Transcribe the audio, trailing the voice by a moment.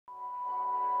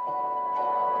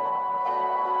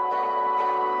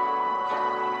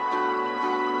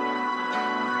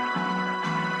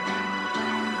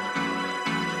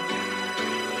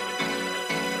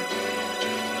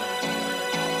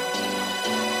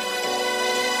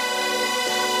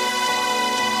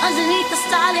underneath the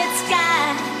starlit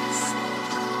skies.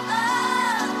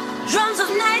 Drums of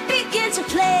night begin to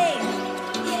play.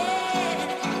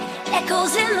 Yeah.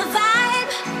 Echoes in the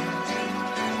vibe.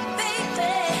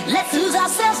 Baby, let's lose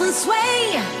ourselves and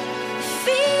sway.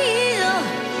 Feel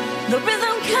the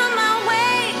rhythm come our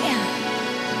way.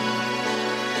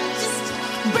 Just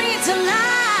bring it to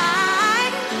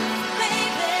life,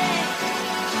 baby.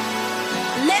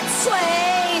 Let's sway.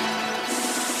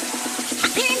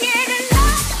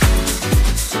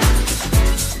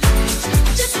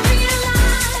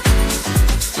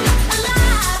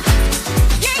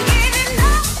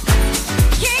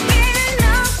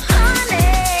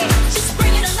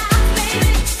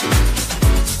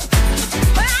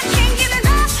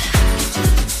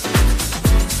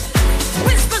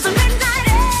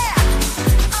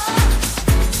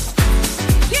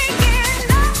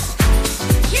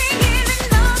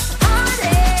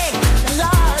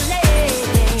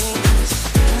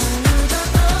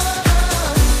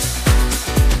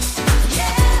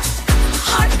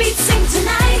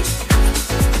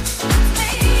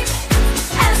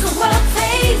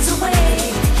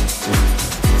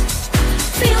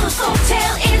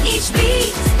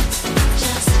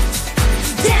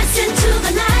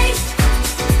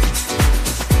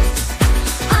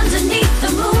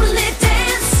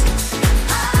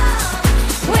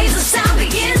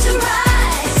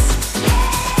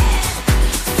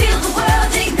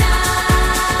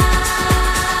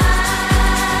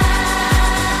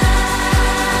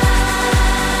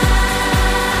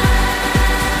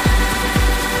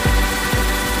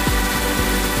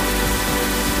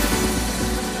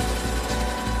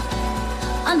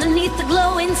 Underneath the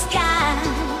glowing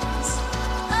skies,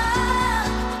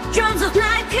 drums of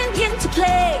night begin to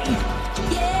play.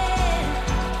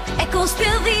 Yeah, echoes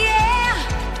fill the air.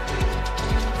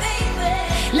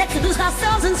 Baby, let's lose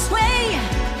ourselves and sway.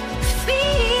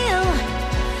 Feel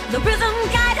the rhythm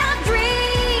guide our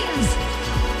dreams.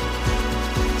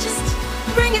 Just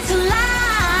bring it to life.